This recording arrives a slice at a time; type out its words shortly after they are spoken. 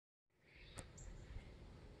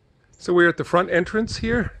So we're at the front entrance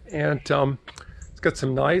here, and it's got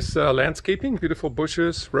some nice landscaping, beautiful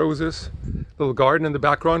bushes, roses, little garden in the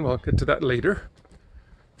background. We'll get to that later.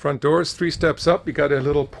 Front door is 3 steps up. You got a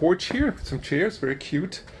little porch here with some chairs, very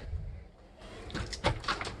cute.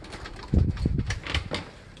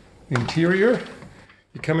 Interior,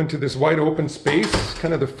 you come into this wide open space,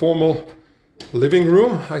 kind of the formal living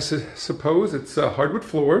room, I suppose. It's hardwood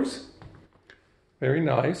floors, very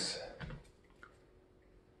nice.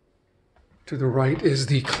 To the right is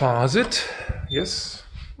the closet. Yes,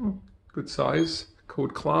 good size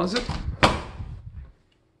coat closet.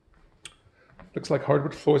 Looks like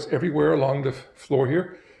hardwood floors everywhere along the floor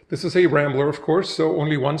here. This is a rambler, of course, so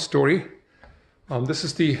only 1 story. This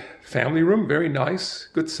is the family room, very nice,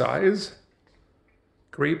 good size.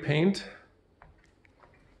 Gray paint.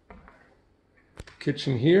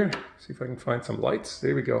 Kitchen here. See if I can find some lights.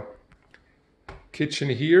 There we go. Kitchen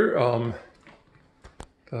here.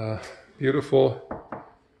 Beautiful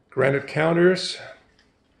granite counters,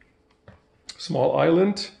 small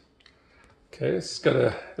island. Okay, it's got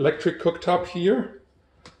an electric cooktop here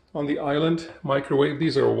on the island. Microwave,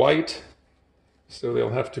 these are white, so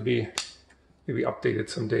they'll have to be maybe updated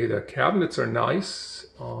someday. The cabinets are nice,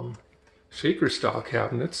 shaker style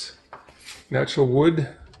cabinets. Natural wood,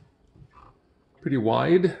 pretty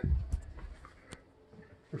wide.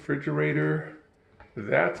 Refrigerator,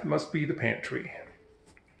 that must be the pantry.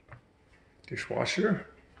 Dishwasher.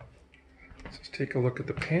 Let's take a look at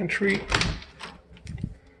the pantry.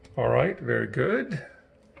 All right, very good.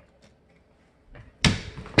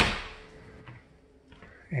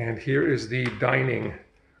 And here is the dining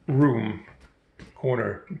room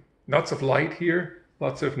corner. Lots of light here,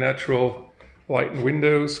 lots of natural light and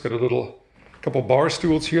windows. Got a couple bar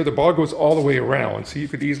stools here. The bar goes all the way around, so you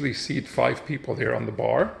could easily seat 5 people there on the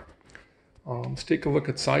bar. Let's take a look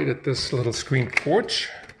outside at this little screened porch.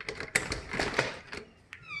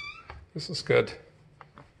 This is good.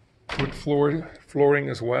 Wood flooring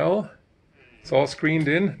as well. It's all screened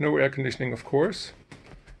in, no air conditioning, of course.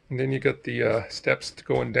 And then you got the steps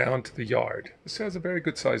going down to the yard. This has a very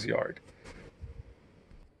good size yard.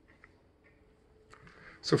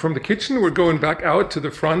 So from the kitchen, we're going back out to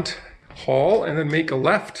the front hall and then make a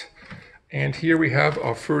left. And here we have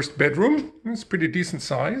our first bedroom. It's pretty decent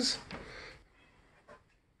size.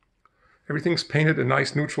 Everything's painted a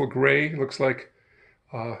nice neutral gray. Looks like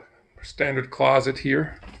standard closet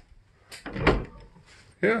here.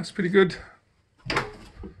 Yeah, it's pretty good.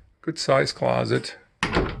 Good size closet.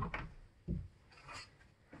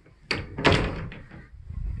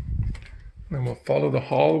 Then we'll follow the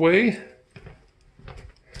hallway.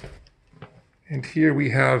 And here we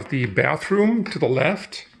have the bathroom to the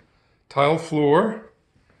left. Tile floor.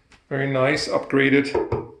 Very nice,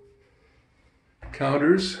 upgraded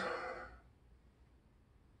counters.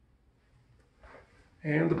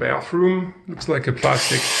 And the bathroom looks like a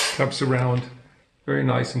plastic tub surround. Very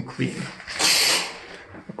nice and clean.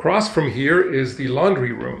 Across from here is the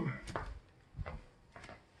laundry room.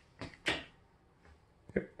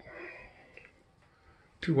 Yep.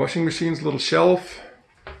 2 washing machines, a little shelf.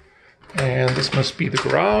 And this must be the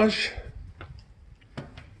garage.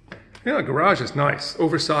 Yeah, the garage is nice.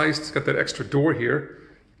 Oversized, it's got that extra door here.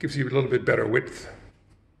 Gives you a little bit better width.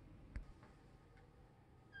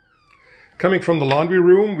 Coming from the laundry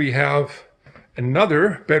room, we have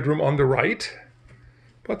another bedroom on the right.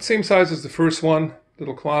 About same size as the first one.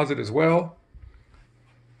 Little closet as well.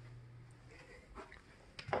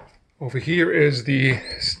 Over here is the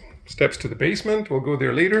steps to the basement. We'll go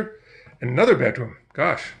there later. Another bedroom.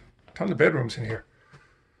 Gosh, a ton of bedrooms in here.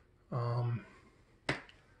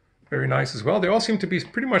 Very nice as well. They all seem to be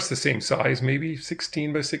pretty much the same size, maybe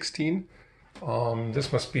 16 by 16.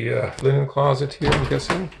 This must be a linen closet here, I'm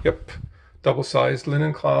guessing. Yep. Double-sized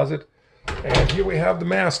linen closet. And here we have the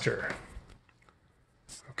master.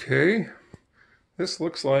 Okay. This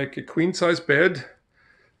looks like a queen-size bed.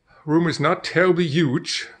 Room is not terribly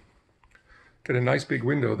huge. Got a nice big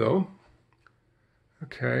window, though.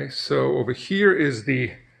 Okay, so over here is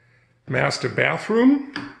the master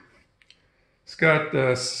bathroom. It's got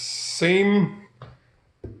the same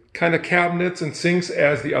kind of cabinets and sinks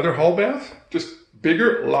as the other hall bath. Just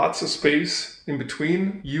bigger, lots of space in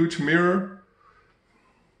between, huge mirror.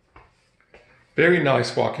 Very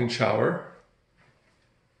nice walk-in shower.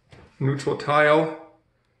 Neutral tile,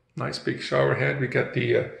 nice big shower head. We got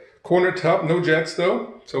the corner tub, no jets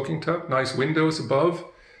though, soaking tub, nice windows above.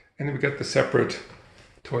 And then we got the separate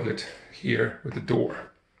toilet here with the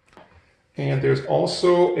door. And there's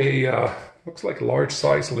also a, looks like a large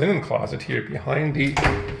size linen closet here behind the,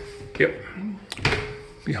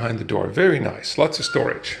 behind the door. Very nice, lots of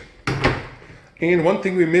storage. And one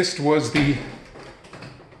thing we missed was the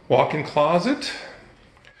walk-in closet.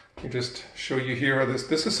 Let me just show you here.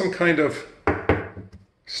 This is some kind of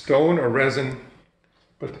stone or resin,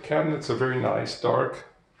 but the cabinets are very nice, dark,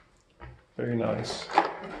 very nice.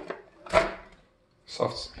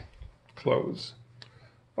 Soft close.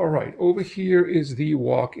 All right, over here is the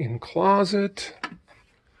walk-in closet.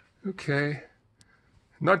 Okay,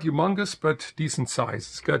 not humongous, but decent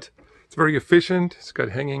size. It's very efficient. It's got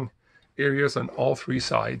hanging areas on all three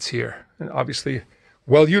sides here, and obviously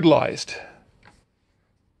well utilized.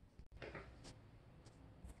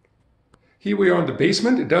 Here we are in the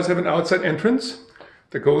basement. It does have an outside entrance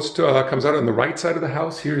that comes out on the right side of the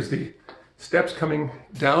house. Here's the steps coming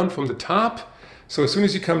down from the top. So as soon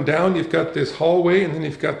as you come down, you've got this hallway, and then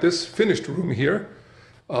you've got this finished room here,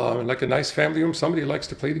 like a nice family room. Somebody likes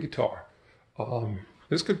to play the guitar.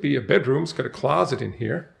 This could be a bedroom. It's got a closet in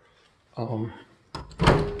here.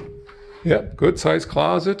 Yeah, good size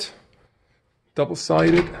closet,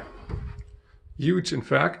 double-sided, huge in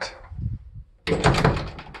fact.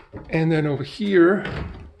 And then over here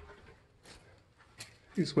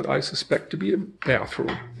is what I suspect to be a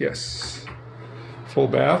bathroom. Yes, full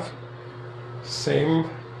bath. Same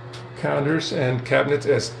counters and cabinets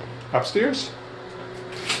as upstairs.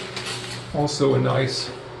 Also a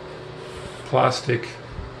nice plastic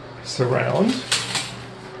surround.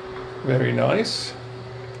 Very nice.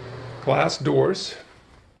 Glass doors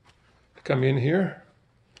to come in here.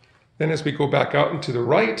 Then as we go back out and to the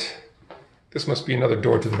right, this must be another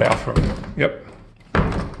door to the bathroom. Yep.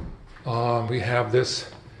 We have this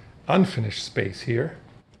unfinished space here.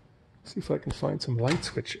 See if I can find some light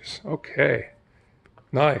switches. Okay.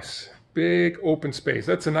 Nice. Big open space.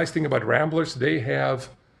 That's a nice thing about Ramblers. They have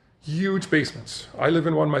huge basements. I live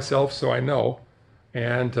in one myself, so I know.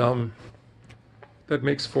 And that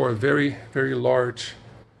makes for a very, very large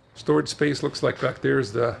storage space. Looks like back there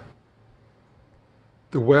is the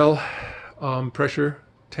well pressure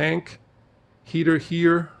tank. Heater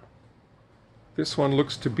here. This one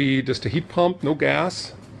looks to be just a heat pump, no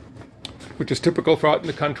gas, which is typical for out in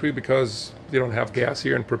the country because they don't have gas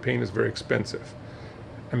here and propane is very expensive.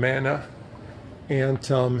 Amana and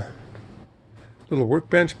little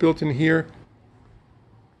workbench built in here.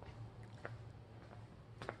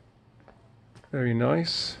 Very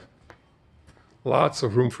nice. Lots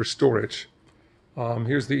of room for storage.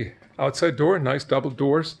 Here's the outside door, nice double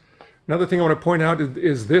doors. Another thing I want to point out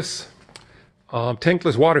is this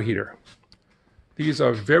tankless water heater. These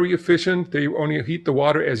are very efficient. They only heat the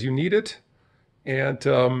water as you need it, and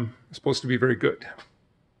it's supposed to be very good.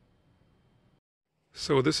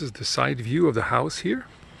 So this is the side view of the house here.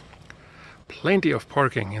 Plenty of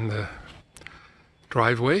parking in the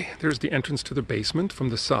driveway. There's the entrance to the basement from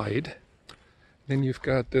the side. Then you've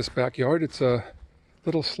got this backyard. It's a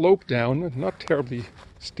little slope down, not terribly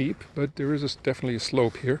steep, but there is definitely a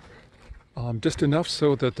slope here. Just enough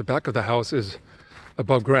so that the back of the house is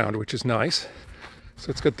above ground, which is nice. So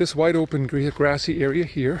it's got this wide open grassy area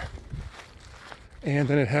here. And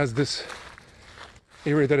then it has this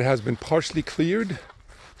area that has been partially cleared.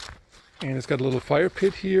 And it's got a little fire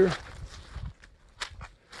pit here.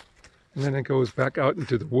 And then it goes back out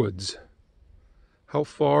into the woods. How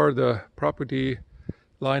far the property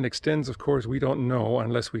line extends, of course, we don't know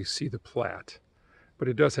unless we see the plat. But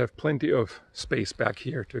it does have plenty of space back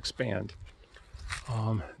here to expand.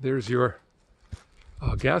 There's your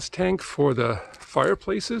gas tank for the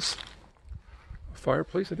fireplaces. A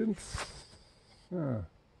fireplace? I didn't... yeah,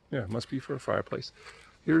 it must be for a fireplace.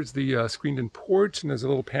 Here's the screened-in porch, and there's a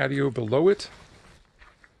little patio below it.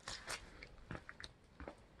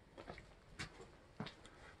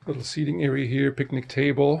 Little seating area here, picnic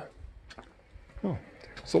table. Oh,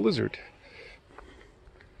 there's a lizard.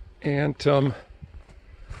 And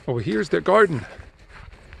over here's their garden.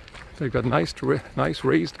 They've got nice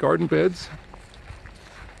raised garden beds.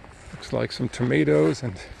 Looks like some tomatoes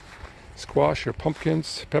and squash or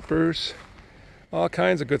pumpkins, peppers, all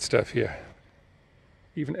kinds of good stuff here.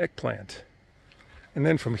 Even eggplant. And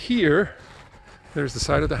then from here, there's the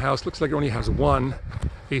side of the house. Looks like it only has one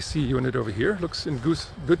AC unit over here. Looks in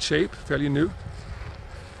good shape, fairly new.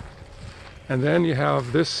 And then you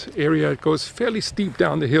have this area. It goes fairly steep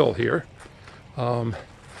down the hill here.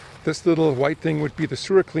 This little white thing would be the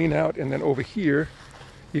sewer clean out, and then over here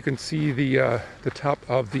you can see the top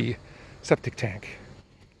of the septic tank.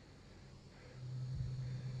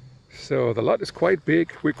 So the lot is quite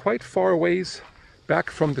big. We're quite far ways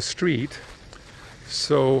back from the street,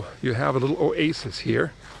 so you have a little oasis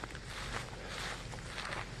here.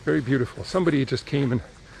 Very beautiful. Somebody just came and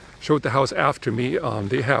showed the house after me.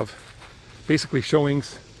 They have basically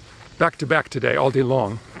showings back to back today, all day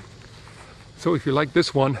long. So if you like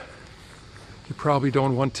this one, you probably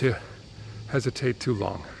don't want to hesitate too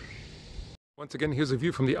long. Once again, here's a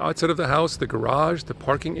view from the outside of the house, the garage, the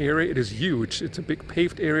parking area. It is huge. It's a big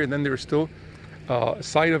paved area, and then there's still a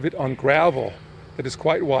side of it on gravel that is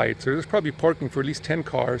quite wide. So there's probably parking for at least 10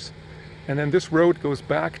 cars. And then this road goes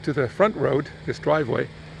back to the front road, this driveway.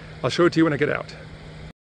 I'll show it to you when I get out.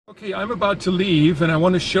 Okay, I'm about to leave, and I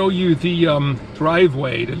want to show you the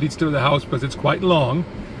driveway that leads to the house because it's quite long.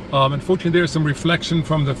 Unfortunately, there's some reflection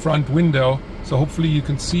from the front window, so hopefully you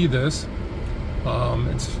can see this.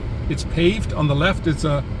 It's paved. On the left, it's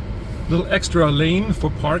a little extra lane for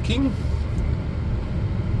parking.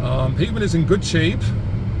 Pavement is in good shape.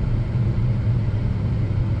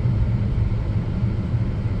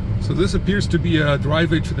 So this appears to be a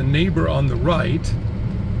driveway to the neighbor on the right.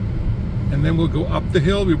 And then we'll go up the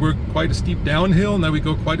hill. We were quite a steep downhill. Now we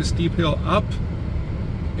go quite a steep hill up.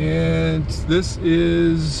 And this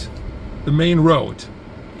is the main road.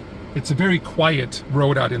 It's a very quiet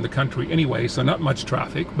road out in the country anyway, so not much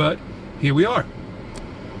traffic, but here we are.